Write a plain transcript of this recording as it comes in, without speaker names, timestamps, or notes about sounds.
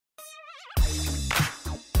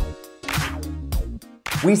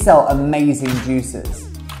We sell amazing juices,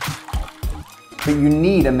 but you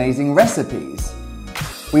need amazing recipes.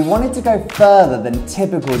 We wanted to go further than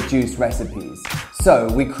typical juice recipes,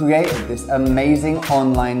 so we created this amazing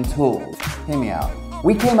online tool. Hear me out.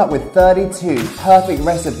 We came up with 32 perfect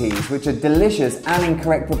recipes which are delicious and in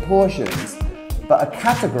correct proportions, but are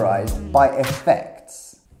categorized by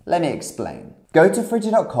effects. Let me explain. Go to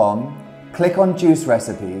frigid.com, click on juice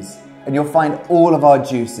recipes, and you'll find all of our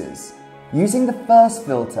juices. Using the first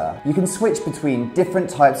filter, you can switch between different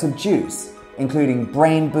types of juice, including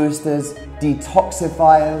brain boosters,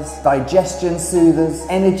 detoxifiers, digestion soothers,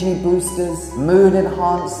 energy boosters, mood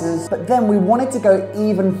enhancers. But then we wanted to go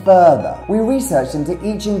even further. We researched into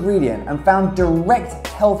each ingredient and found direct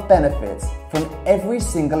health benefits from every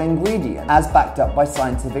single ingredient, as backed up by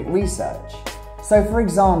scientific research. So for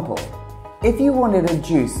example, if you wanted a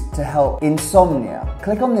juice to help insomnia,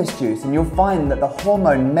 click on this juice and you'll find that the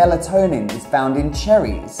hormone melatonin is found in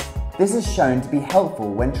cherries. This is shown to be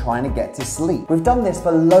helpful when trying to get to sleep. We've done this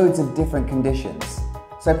for loads of different conditions,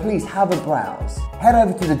 so please have a browse. Head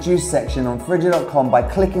over to the juice section on frigid.com by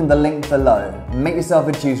clicking the link below. Make yourself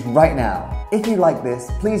a juice right now. If you like this,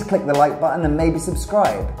 please click the like button and maybe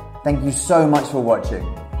subscribe. Thank you so much for watching.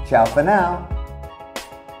 Ciao for now.